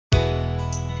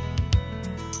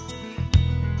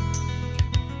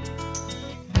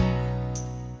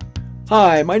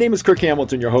Hi, my name is Kirk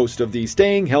Hamilton, your host of the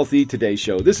Staying Healthy Today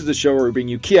show. This is a show where we bring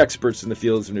you key experts in the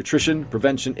fields of nutrition,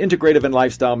 prevention, integrative and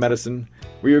lifestyle medicine.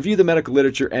 We review the medical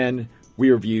literature and we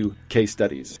review case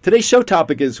studies. Today's show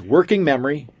topic is working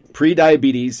memory,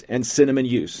 prediabetes, and cinnamon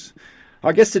use.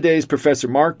 Our guest today is Professor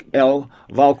Mark L.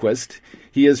 Wahlquist.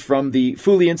 He is from the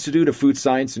Fuli Institute of Food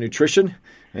Science and Nutrition,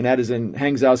 and that is in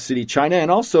Hangzhou City, China, and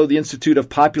also the Institute of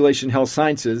Population Health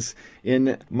Sciences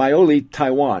in Miaoli,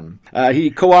 Taiwan.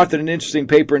 He co-authored an interesting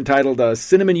paper entitled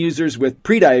Cinnamon Users with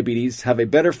Prediabetes Have a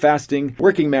Better Fasting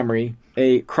Working Memory,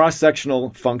 a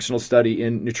Cross-Sectional Functional Study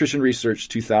in Nutrition Research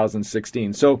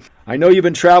 2016. So I know you've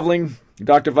been traveling,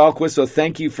 Dr. Wahlquist, so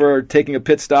thank you for taking a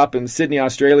pit stop in Sydney,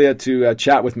 Australia to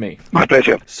chat with me. My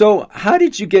pleasure. So how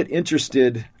did you get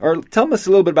interested, or tell us a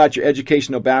little bit about your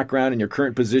educational background and your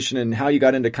current position and how you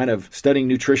got into kind of studying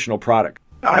nutritional product?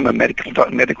 I'm a medical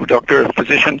doctor, a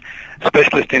physician,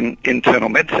 specialist in internal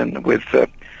medicine with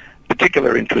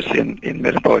particular interest in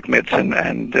metabolic medicine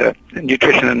and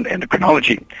nutrition and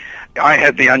endocrinology. I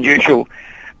had the unusual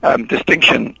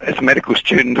distinction as a medical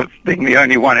student of being the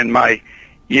only one in my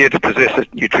year to possess a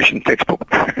nutrition textbook.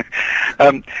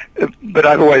 But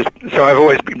I've always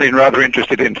been rather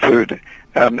interested in food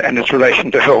and its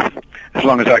relation to health as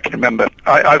long as I can remember.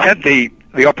 I've had the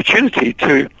opportunity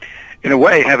to, in a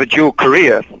way, have a dual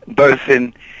career, both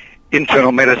in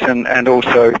internal medicine and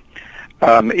also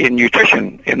in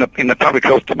nutrition, in the public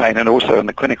health domain and also in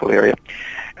the clinical area.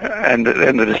 And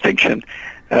the distinction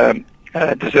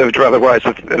deserved rather wise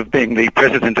of being the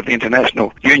president of the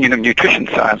International Union of Nutrition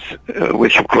Science,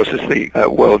 which of course is the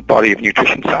world body of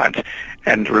nutrition science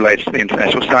and relates to the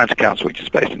International Science Council, which is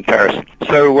based in Paris.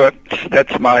 So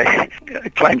that's my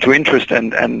claim to interest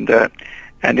and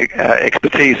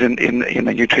expertise in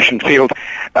the nutrition field.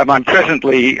 I'm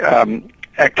presently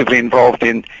actively involved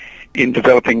in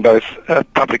developing both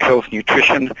public health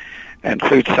nutrition and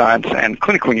food science and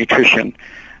clinical nutrition,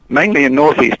 mainly in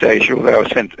Northeast Asia, although I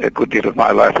spent a good deal of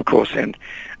my life, of course, in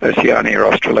Oceania,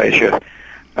 Australasia,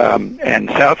 and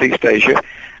Southeast Asia,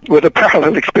 with a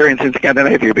parallel experience in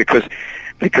Scandinavia,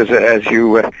 because as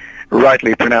you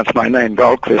rightly pronounce my name,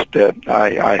 Wahlquist,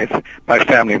 my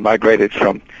family migrated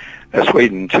from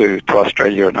Sweden to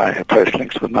Australia, and I have close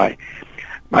links with my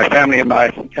family and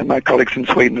my colleagues in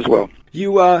Sweden as well.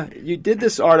 You did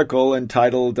this article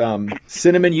entitled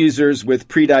Cinnamon Users with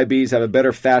Prediabetes Have a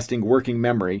Better Fasting Working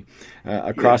Memory,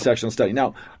 a cross-sectional study.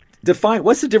 Now, define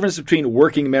what's the difference between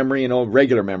working memory and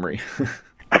regular memory?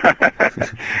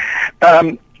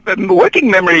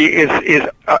 Working memory is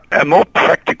a more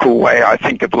practical way, I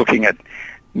think, of looking at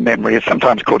memory. It's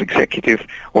sometimes called executive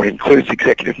or includes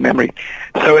executive memory.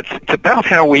 So it's about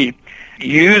how we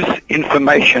use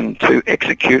information to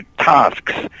execute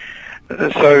tasks.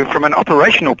 So from an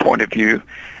operational point of view,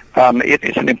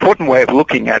 it's an important way of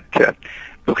looking at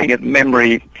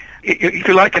memory, if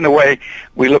you like, in the way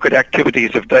we look at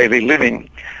activities of daily living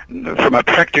from a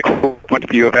practical point of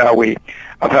view of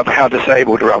how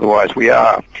disabled or otherwise we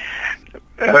are.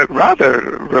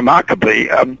 Rather remarkably,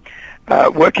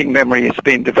 working memory has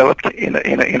been developed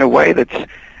in a way that's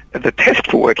the test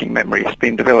for working memory has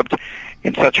been developed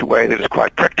in such a way that is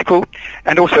quite practical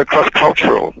and also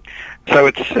cross-cultural. So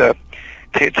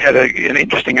it's had an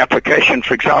interesting application,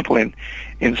 for example,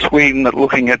 in Sweden, at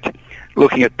looking at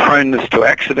proneness to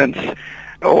accidents,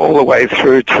 all the way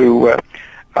through to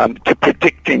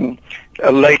predicting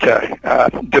later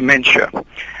dementia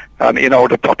in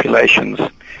older populations.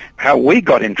 How we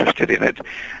got interested in it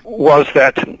was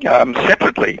that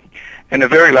separately, in a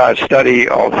very large study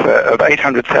of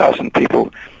 800,000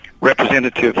 people,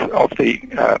 representative of the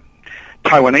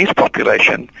Taiwanese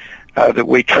population, that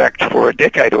we tracked for a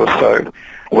decade or so,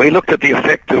 we looked at the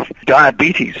effect of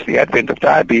diabetes, the advent of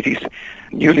diabetes,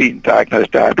 newly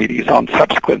diagnosed diabetes, on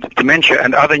subsequent dementia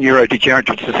and other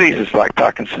neurodegenerative diseases like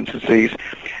Parkinson's disease,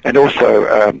 and also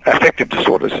affective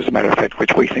disorders, as a matter of fact,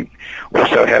 which we think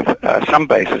also have some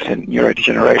basis in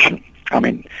neurodegeneration. I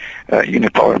mean,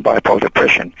 unipolar and bipolar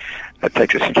depression. That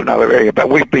takes us into another area, but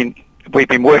we've been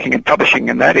working and publishing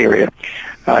in that area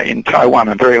in Taiwan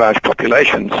in very large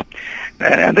populations,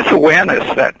 and this awareness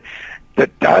that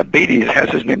diabetes has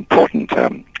an important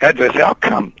adverse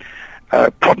outcome.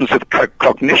 Problems of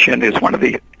cognition is one of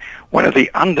the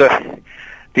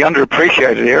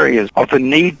underappreciated areas of the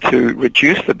need to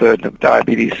reduce the burden of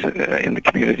diabetes in the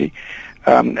community,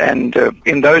 and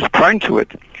in those prone to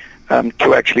it,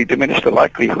 to actually diminish the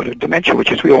likelihood of dementia,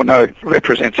 which, as we all know,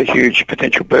 represents a huge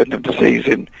potential burden of disease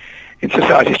in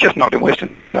societies, just not in Western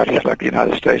societies like the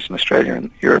United States and Australia and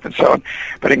Europe and so on,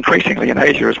 but increasingly in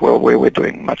Asia as well, where we're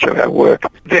doing much of our work.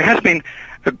 There has been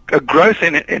a growth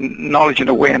in knowledge and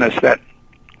awareness that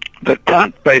that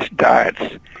plant-based diets,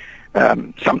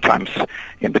 sometimes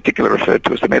in particular referred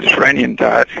to as the Mediterranean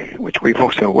diet, which we've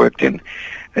also worked in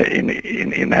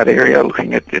that area,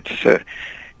 looking at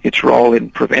its role in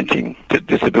preventing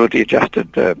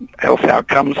disability-adjusted health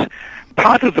outcomes.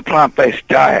 Part of the plant-based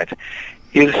diet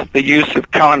is the use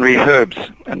of culinary herbs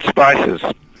and spices.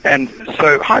 And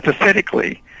so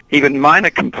hypothetically, even minor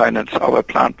components of a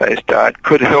plant-based diet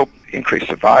could help increase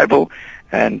survival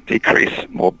and decrease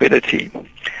morbidity.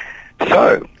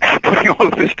 So, putting all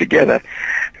of this together,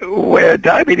 where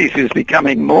diabetes is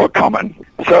becoming more common,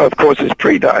 so of course is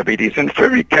pre-diabetes, and for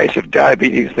every case of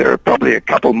diabetes there are probably a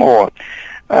couple more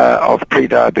of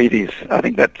pre-diabetes. I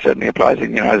think that certainly applies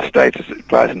in the United States as it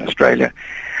applies in Australia.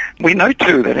 We know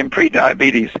too that in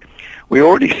pre-diabetes we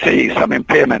already see some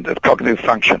impairment of cognitive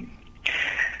function.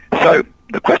 So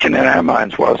the question in our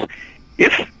minds was,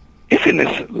 if in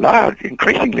this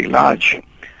increasingly large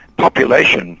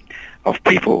population of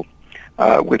people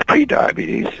with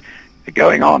pre-diabetes,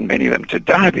 going on, many of them to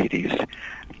diabetes,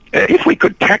 if we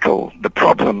could tackle the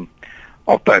problem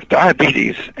of both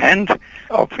diabetes and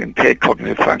of impaired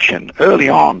cognitive function early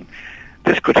on,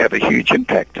 this could have a huge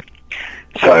impact.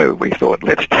 So we thought,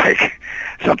 let's take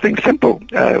something simple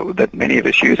that many of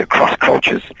us use across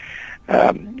cultures.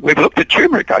 We've looked at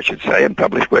turmeric, I should say, and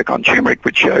published work on turmeric,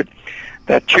 which showed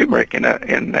that turmeric in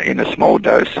a small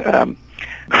dose,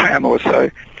 gram or so,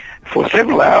 for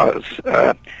several hours,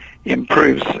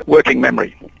 improves working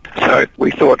memory. So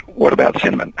we thought, what about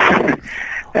cinnamon?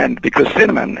 And because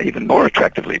cinnamon, even more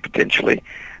attractively potentially,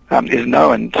 is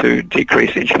known to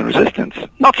decrease insulin resistance.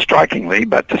 Not strikingly,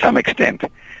 but to some extent.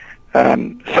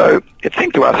 So it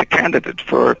seemed to us a candidate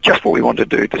for just what we want to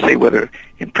do, to see whether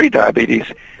in pre-diabetes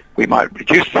we might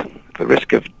reduce the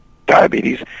risk of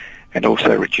diabetes and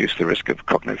also reduce the risk of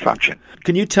cognitive function.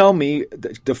 Can you tell me,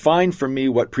 define for me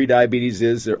what prediabetes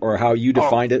is, or how you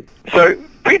defined it? So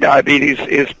prediabetes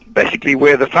is basically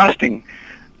where the fasting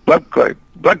blood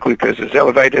glucose is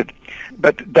elevated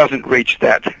but doesn't reach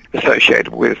that associated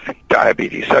with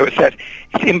diabetes. So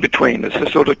it's in between. It's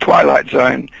a sort of twilight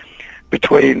zone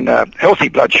between healthy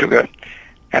blood sugar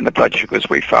and the blood sugars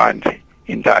we find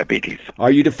in diabetes.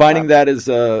 Are you defining that as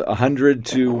 100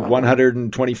 to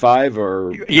 125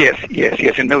 or? Yes,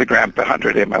 in milligram per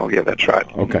 100 ml. Yeah, that's right.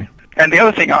 Okay. And the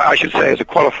other thing I should say as a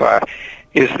qualifier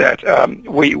is that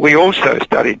we also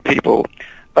studied people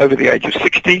over the age of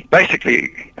 60,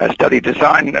 basically a study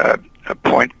design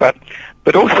point, but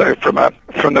also from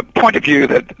the point of view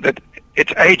that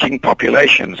it's aging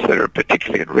populations that are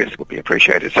particularly at risk will be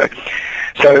appreciated.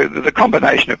 So the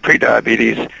combination of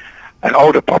prediabetes, an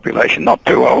older population, not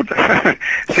too old,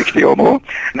 60 or more,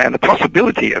 and the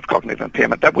possibility of cognitive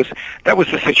impairment, that was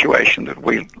the situation that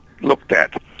we looked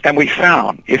at. And we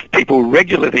found if people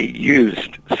regularly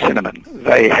used cinnamon,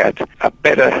 they had a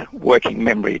better working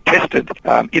memory tested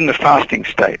in the fasting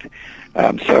state.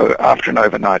 So after an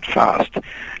overnight fast,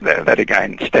 that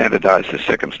again standardized the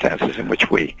circumstances in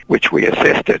which we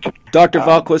assessed it. Dr.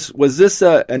 Valquist, was this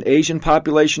an Asian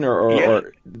population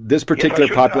or this particular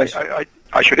population?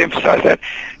 I should emphasize that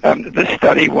this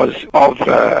study was of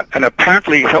an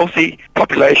apparently healthy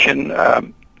population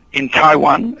in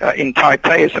Taiwan, in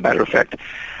Taipei, as a matter of fact.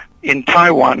 In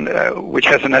Taiwan, which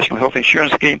has a national health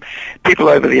insurance scheme, people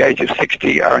over the age of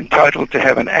 60 are entitled to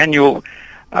have an annual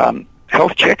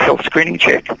health screening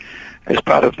check as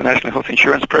part of the National Health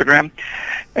Insurance Program.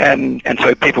 And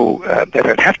so people, they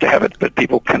don't have to have it, but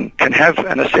people can have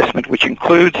an assessment which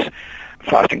includes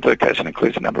fasting glucose and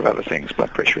includes a number of other things, blood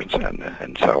pressure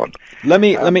and so on. Let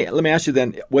me ask you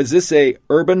then, was this a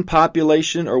urban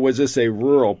population or was this a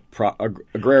rural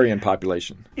agrarian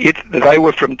population? They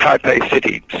were from Taipei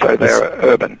City, so they're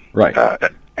urban. Right.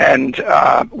 And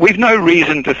we've no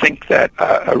reason to think that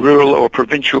a rural or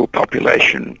provincial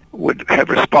population would have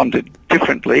responded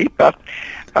differently, but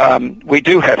we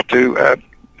do have to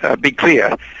be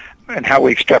clear in how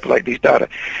we extrapolate these data.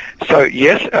 So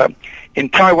yes, in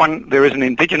Taiwan there is an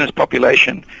indigenous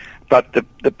population, but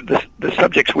the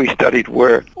subjects we studied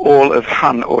were all of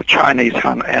Han or Chinese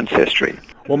Han ancestry.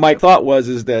 Well, my thought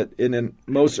is that in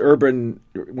most urban,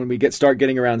 when we start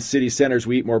getting around city centers,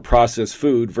 we eat more processed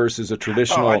food versus a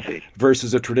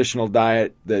traditional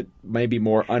diet that may be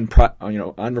more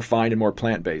unrefined and more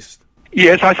plant-based.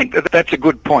 Yes, I think that's a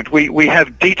good point. We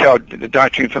have detailed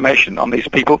dietary information on these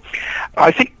people.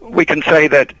 I think we can say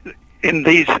that in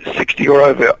these 60 or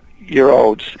over year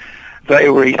olds, they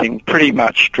were eating pretty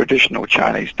much traditional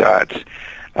Chinese diets,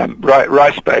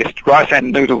 rice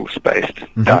and noodles-based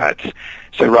diets.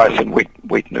 So rice and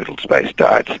wheat noodles-based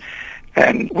diets,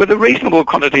 and with a reasonable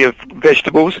quantity of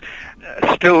vegetables,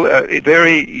 still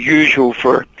very usual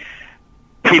for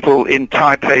people in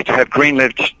Taipei to have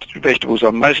green-leafed vegetables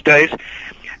on most days.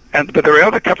 But there are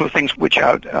other couple of things which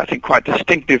are, I think, quite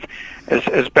distinctive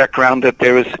as background, that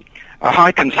there is a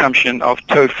high consumption of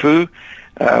tofu,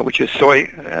 which is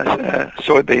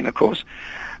soybean, of course,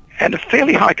 and a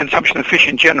fairly high consumption of fish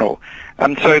in general.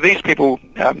 So these people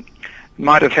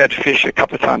might have had fish a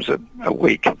couple of times a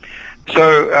week. So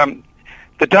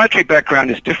the dietary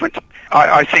background is different.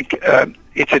 I think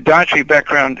it's a dietary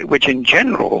background which in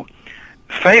general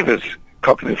favors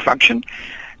cognitive function.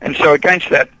 And so against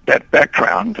that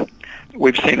background,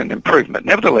 we've seen an improvement.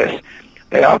 Nevertheless,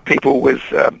 they are people with,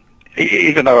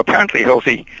 even though apparently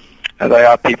healthy, they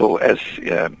are people, as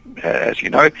you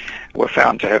know, were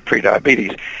found to have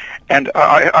prediabetes. And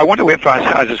I want to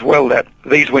emphasize as well that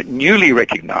these were newly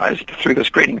recognized through the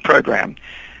screening program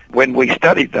when we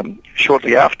studied them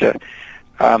shortly after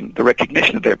the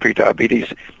recognition of their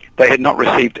prediabetes. They had not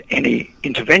received any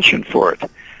intervention for it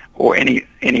or any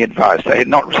advice. They had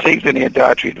not received any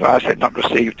dietary advice, had not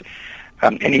received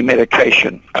any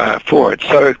medication for it.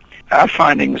 So our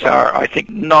findings are, I think,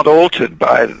 not altered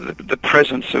by the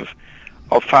presence of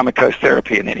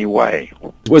pharmacotherapy in any way.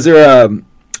 Was there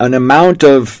an amount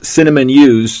of cinnamon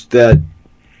used that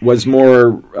was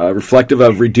more reflective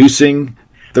of reducing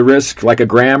the risk, like a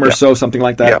gram or so, something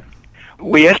like that? Yeah.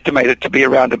 We estimate it to be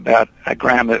around about a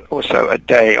gram or so a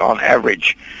day on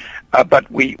average. But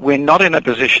we're not in a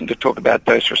position to talk about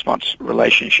dose-response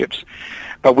relationships.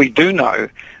 But we do know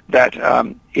that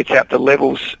it's at the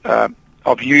levels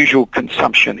of usual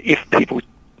consumption if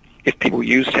people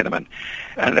use cinnamon.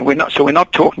 And we're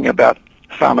not talking about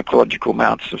pharmacological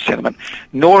amounts of cinnamon,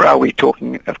 nor are we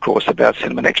talking, of course, about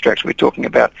cinnamon extracts. We're talking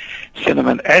about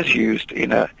cinnamon as used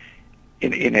in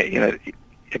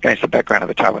against the background of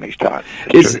a Taiwanese diet.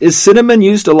 Is cinnamon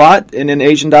used a lot in an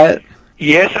Asian diet?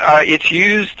 Yes, it's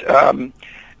used.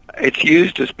 It's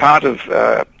used as part of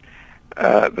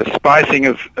the spicing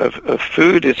of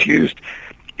food. It's used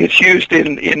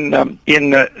in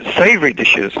savory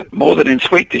dishes more than in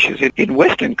sweet dishes. In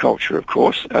Western culture, of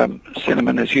course,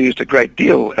 cinnamon is used a great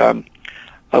deal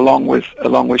along with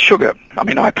sugar. I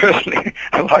mean, I personally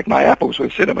like my apples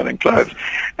with cinnamon and cloves,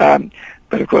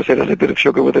 but of course it has a bit of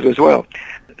sugar with it as well.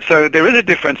 So there is a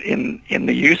difference in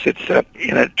the use. It's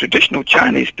in a traditional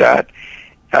Chinese diet.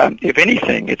 If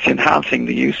anything, it's enhancing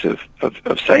the use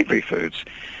of savory foods.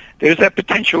 There's that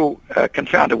potential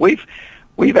confounder.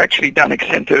 We've actually done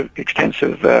extensive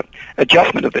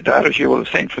adjustment of the data, as you will have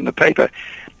seen from the paper,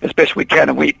 as best we can.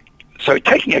 And so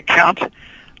taking account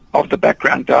of the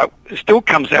background diet still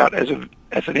comes out as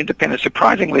an independent,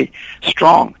 surprisingly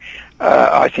strong,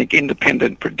 I think,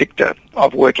 independent predictor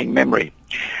of working memory.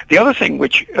 The other thing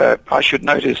which I should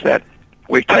note is that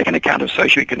we've taken account of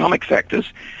socioeconomic factors,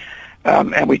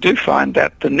 and we do find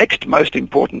that the next most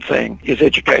important thing is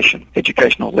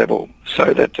educational level,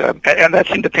 so that and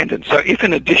that's independent. So if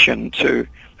in addition to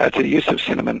the use of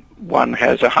cinnamon, one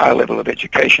has a higher level of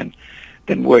education,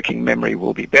 then working memory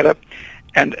will be better.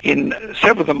 And in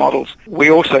several of the models,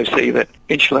 we also see that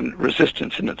insulin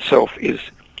resistance in itself is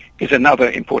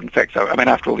another important factor. I mean,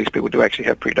 after all, these people do actually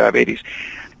have prediabetes.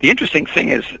 The interesting thing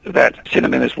is that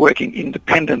cinnamon is working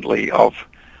independently of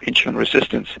insulin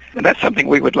resistance, and that's something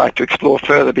we would like to explore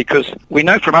further, because we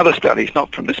know from other studies,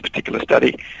 not from this particular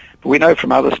study, but we know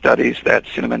from other studies that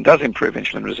cinnamon does improve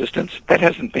insulin resistance. That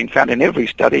hasn't been found in every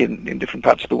study in different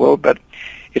parts of the world, but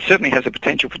it certainly has a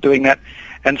potential for doing that.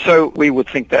 And so we would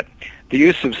think that the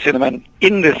use of cinnamon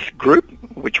in this group,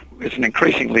 which is an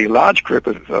increasingly large group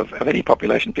of any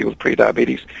population, people with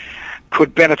prediabetes,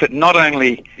 could benefit not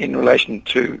only in relation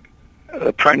to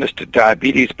proneness to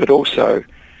diabetes, but also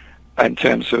in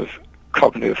terms of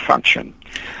cognitive function.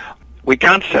 We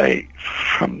can't say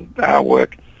from our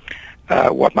work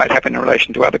what might happen in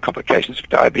relation to other complications of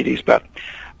diabetes, but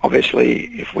obviously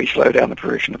if we slow down the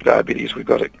progression of diabetes, we've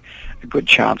got a good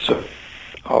chance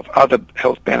of other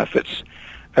health benefits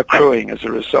accruing as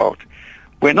a result.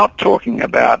 We're not talking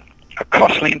about a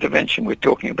costly intervention. We're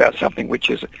talking about something which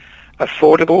is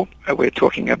affordable. We're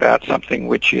talking about something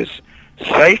which is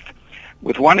safe,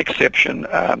 with one exception,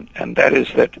 and that is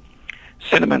that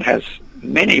cinnamon has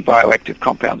many bioactive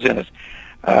compounds in it,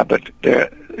 but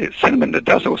cinnamon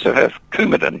does also have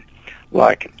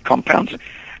coumadin-like compounds,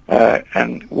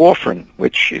 and warfarin,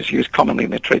 which is used commonly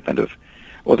in the treatment of,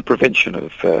 or the prevention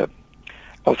of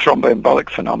thromboembolic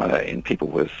phenomena in people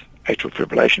with atrial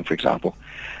fibrillation, for example.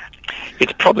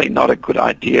 It's probably not a good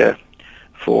idea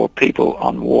for people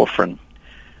on warfarin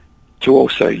to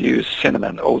also use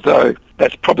cinnamon, although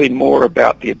that's probably more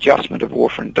about the adjustment of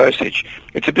warfarin dosage.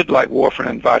 It's a bit like warfarin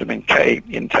and vitamin K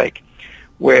intake,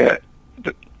 where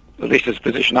at least as a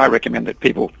physician, I recommend that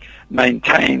people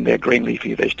maintain their green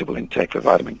leafy vegetable intake for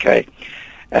vitamin K,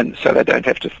 and so they don't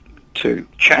have to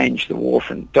change the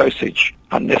warfarin dosage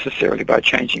unnecessarily by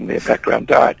changing their background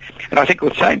diet. And I think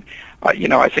the same,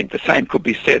 I think the same could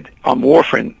be said on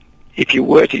warfarin. If you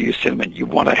were to use cinnamon, you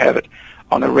want to have it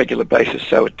on a regular basis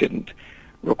so it didn't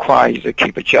require you to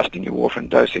keep adjusting your warfarin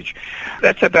dosage.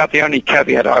 That's about the only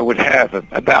caveat I would have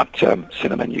about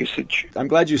cinnamon usage. I'm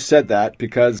glad you said that,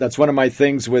 because that's one of my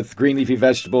things with green leafy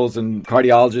vegetables, and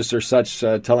cardiologists or such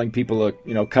telling people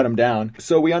to cut them down.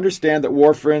 So we understand that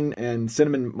warfarin and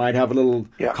cinnamon might have a little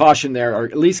caution there, or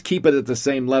at least keep it at the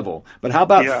same level. But how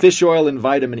about fish oil and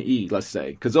vitamin E, let's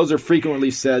say? Because those are frequently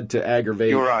said to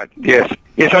aggravate. You're right.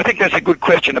 Yes, I think that's a good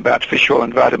question about fish oil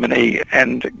and vitamin E,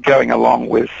 and going along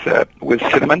with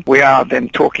cinnamon. We are then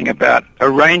talking about a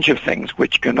range of things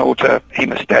which can alter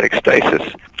hemostatic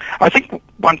stasis. I think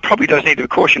one probably does need to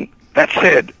caution. That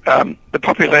said, the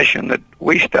population that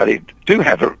we studied do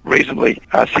have a reasonably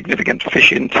significant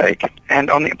fish intake,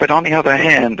 but on the other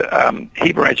hand,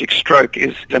 hemorrhagic stroke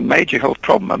is a major health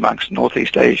problem amongst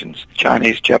Northeast Asians,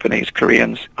 Chinese, Japanese,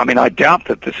 Koreans. I mean, I doubt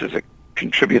that this is a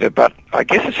contributor, but I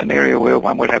guess it's an area where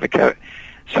one would have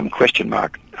some question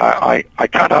mark. I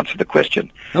can't answer the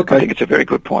question. Okay. I think it's a very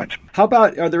good point. How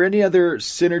about, are there any other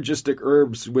synergistic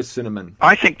herbs with cinnamon?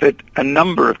 I think that a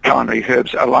number of culinary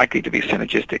herbs are likely to be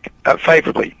synergistic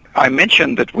favorably. I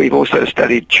mentioned that we've also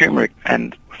studied turmeric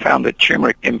and found that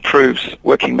turmeric improves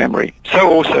working memory.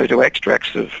 So also do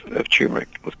extracts of turmeric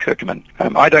with curcumin.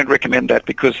 I don't recommend that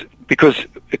because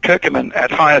curcumin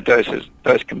at higher doses,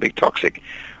 those can be toxic,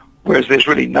 whereas there's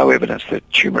really no evidence that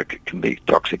turmeric can be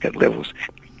toxic at levels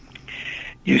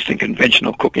used in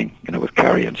conventional cooking, with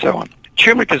curry and so on.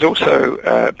 Turmeric is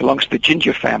also belongs to the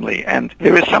ginger family, and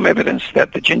there is some evidence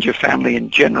that the ginger family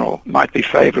in general might be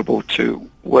favorable to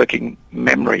working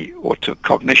memory or to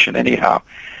cognition anyhow.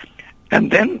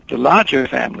 And then the larger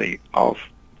family of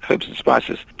herbs and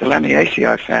spices, the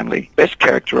Lamiaceae family, best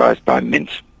characterized by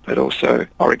mint, but also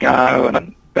oregano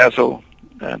and basil,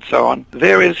 and so on.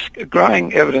 There is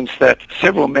growing evidence that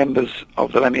several members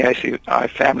of the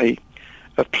Lamiaceae family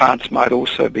of plants might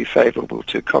also be favorable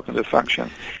to cognitive function.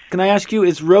 Can I ask you,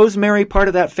 is rosemary part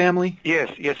of that family? Yes,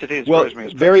 it is. Well, rosemary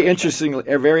is very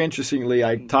interestingly,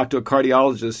 I talked to a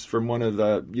cardiologist from one of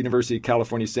the University of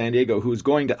California, San Diego, who's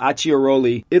going to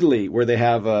Acciaroli, Italy, where they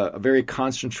have a very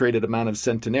concentrated amount of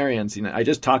centenarians. I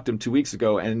just talked to him 2 weeks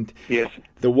ago, and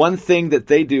the one thing that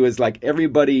they do is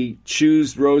everybody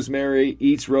chews rosemary,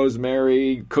 eats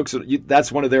rosemary, cooks it.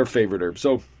 That's one of their favorite herbs.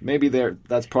 So maybe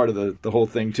that's part of the whole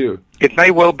thing too. It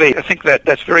may well be. I think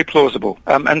that's very plausible.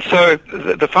 And so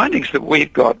the findings that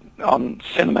we've got on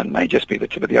cinnamon may just be the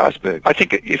tip of the iceberg. I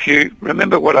think if you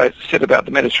remember what I said about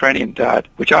the Mediterranean diet,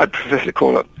 which I'd prefer to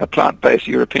call a plant-based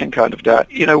European kind of diet,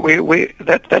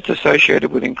 that's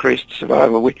associated with increased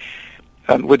survival.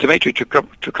 With Dimitri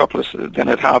Trikopoulos, then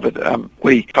at Harvard,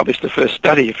 we published the first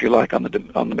study, if you like, on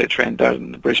the Mediterranean diet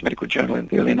in the British Medical Journal in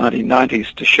the early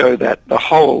 1990s to show that the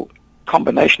whole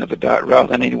combination of the diet rather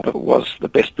than any one was the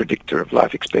best predictor of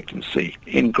life expectancy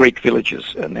in Greek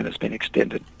villages, and then it's been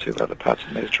extended to other parts of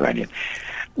the Mediterranean.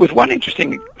 With one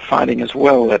interesting finding as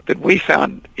well that we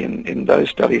found in those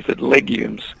studies that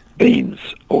legumes, beans,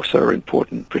 also are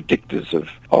important predictors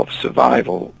of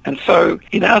survival. And so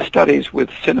in our studies with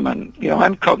cinnamon,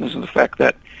 I'm cognizant of the fact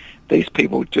that these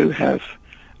people do have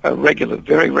a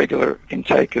very regular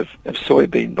intake of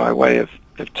soybean by way of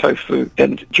tofu.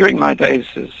 And during my days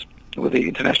with the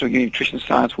International Union of Nutrition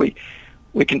Science, we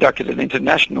conducted an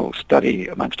international study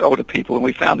amongst older people, and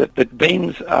we found that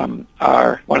beans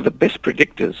are one of the best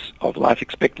predictors of life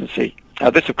expectancy.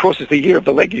 This, of course, is the year of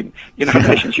the legume, United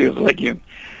Nations Year of the Legume.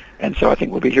 And so I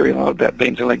think we'll be hearing a lot about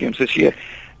beans and legumes this year.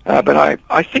 But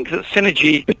I think that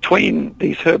synergy between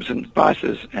these herbs and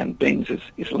spices and beans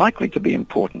is likely to be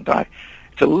important.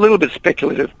 It's a little bit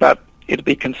speculative, but it'd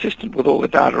be consistent with all the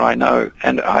data I know.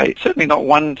 And I certainly not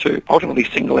one to ultimately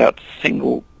single out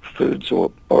single foods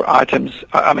or items.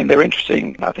 I mean, they're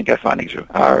interesting. I think our findings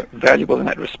are valuable in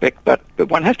that respect. But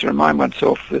one has to remind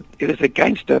oneself that it is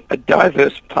against a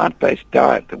diverse plant-based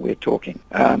diet that we're talking.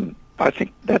 I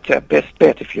think that's our best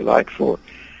bet, if you like, for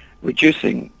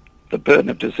reducing the burden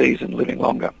of disease and living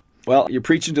longer. Well, you're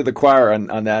preaching to the choir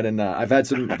on that, and I've had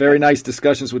some very nice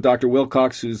discussions with Dr.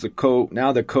 Wilcox, who's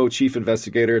now the co-chief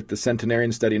investigator at the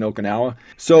Centenarian Study in Okinawa.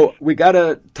 So we got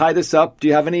to tie this up. Do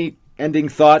you have any ending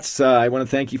thoughts? I want to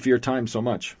thank you for your time so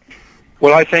much.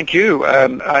 Well, I thank you.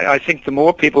 I think the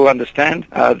more people understand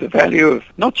the value of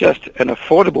not just an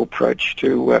affordable approach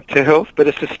to health, but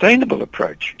a sustainable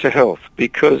approach to health,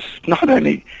 because not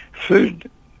only food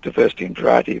diversity and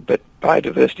variety, but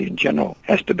biodiversity in general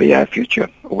has to be our future,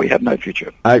 or we have no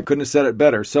future. I couldn't have said it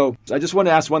better. So I just want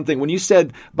to ask one thing. When you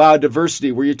said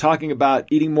biodiversity, were you talking about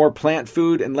eating more plant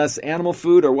food and less animal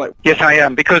food, or what? Yes, I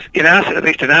am, because at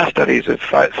least in our studies of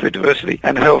food diversity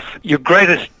and health, your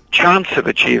greatest chance of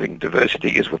achieving diversity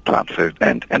is with plant food,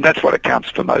 and that's what accounts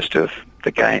for most of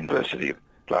the gain, diversity of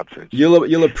plant foods.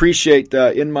 You'll appreciate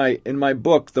in my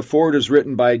book, the foreword is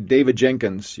written by David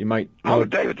Jenkins. You might know. Oh,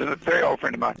 David's a very old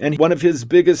friend of mine. And one of his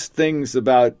biggest things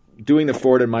about doing the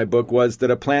foreword in my book was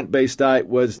that a plant-based diet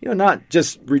was, not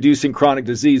just reducing chronic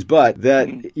disease, but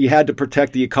that you had to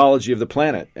protect the ecology of the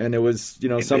planet. And it was,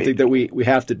 something that we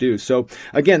have to do. So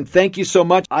again, thank you so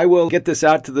much. I will get this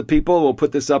out to the people. We'll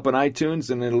put this up on iTunes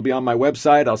and it'll be on my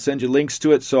website. I'll send you links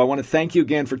to it. So I want to thank you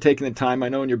again for taking the time. I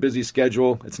know in your busy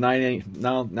schedule, it's 9 a.m.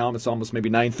 Now it's almost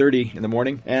maybe 9:30 in the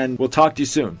morning, and we'll talk to you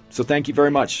soon. So thank you very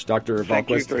much, Dr. Ahlquist. Thank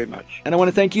you very much. And I want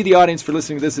to thank you, the audience, for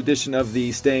listening to this edition of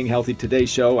the Staying Healthy Today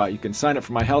show. You can sign up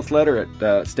for my health letter at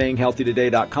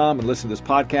stayinghealthytoday.com and listen to this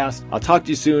podcast. I'll talk to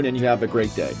you soon, and you have a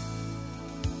great day.